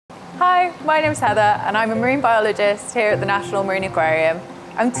Hi, my name's Heather and I'm a marine biologist here at the National Marine Aquarium.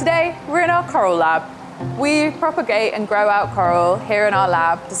 And today we're in our coral lab. We propagate and grow out coral here in our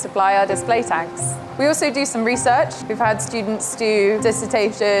lab to supply our display tanks. We also do some research. We've had students do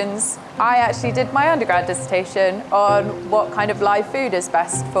dissertations. I actually did my undergrad dissertation on what kind of live food is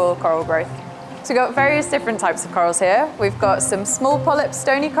best for coral growth. So we've got various different types of corals here. We've got some small polyp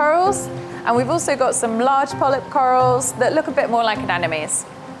stony corals, and we've also got some large polyp corals that look a bit more like anemones.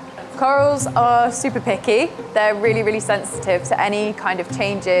 Corals are super picky. They're really sensitive to any kind of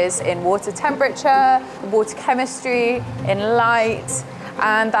changes in water temperature, water chemistry, in light,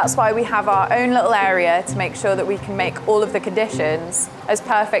 and that's why we have our own little area to make sure that we can make all of the conditions as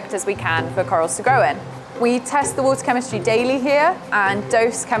perfect as we can for corals to grow in. We test the water chemistry daily here and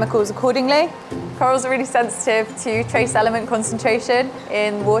dose chemicals accordingly. Corals are really sensitive to trace element concentration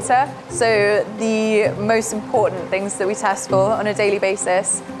in water, so the most important things that we test for on a daily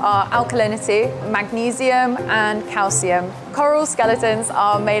basis are alkalinity, magnesium and calcium. Coral skeletons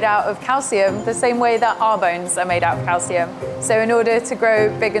are made out of calcium the same way that our bones are made out of calcium. So in order to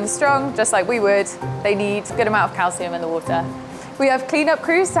grow big and strong, just like we would, they need a good amount of calcium in the water. We have cleanup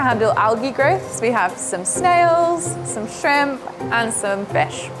crews to handle algae growth. So we have some snails, some shrimp, and some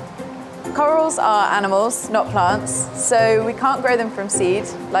fish. Corals are animals, not plants, so we can't grow them from seed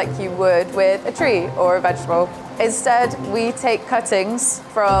like you would with a tree or a vegetable. Instead, we take cuttings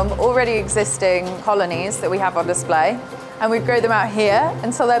from already existing colonies that we have on display, and we grow them out here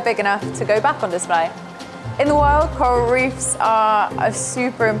until they're big enough to go back on display. In the wild, coral reefs are a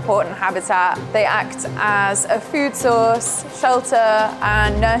super important habitat. They act as a food source, shelter,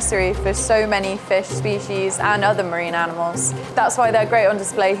 and nursery for so many fish species and other marine animals. That's why they're great on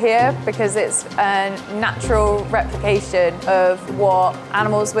display here, because it's a natural replication of what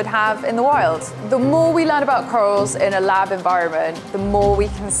animals would have in the wild. The more we learn about corals in a lab environment, the more we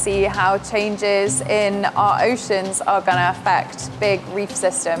can see how changes in our oceans are going to affect big reef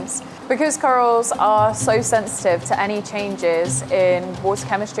systems. Because corals are so sensitive to any changes in water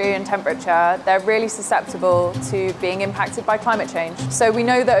chemistry and temperature, they're really susceptible to being impacted by climate change. So we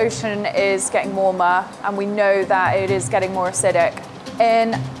know the ocean is getting warmer and we know that it is getting more acidic.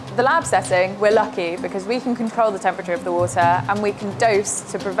 In the lab setting, we're lucky because we can control the temperature of the water and we can dose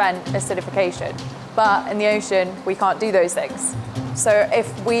to prevent acidification. But in the ocean, we can't do those things. So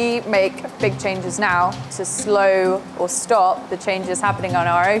if we make big changes now to slow or stop the changes happening on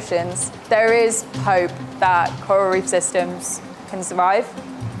our oceans, there is hope that coral reef systems can survive.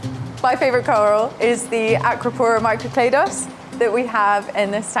 My favourite coral is the Acropora microclados that we have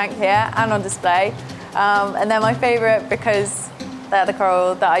in this tank here and on display. And they're my favourite because they're the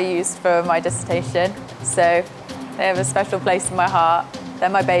coral that I used for my dissertation. So they have a special place in my heart. They're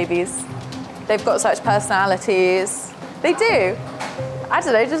my babies. They've got such personalities. They do. I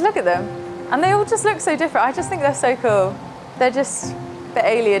don't know, just look at them. And they all just look so different. I just think they're so cool. They're just a bit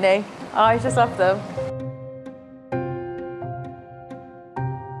alien-y. I just love them.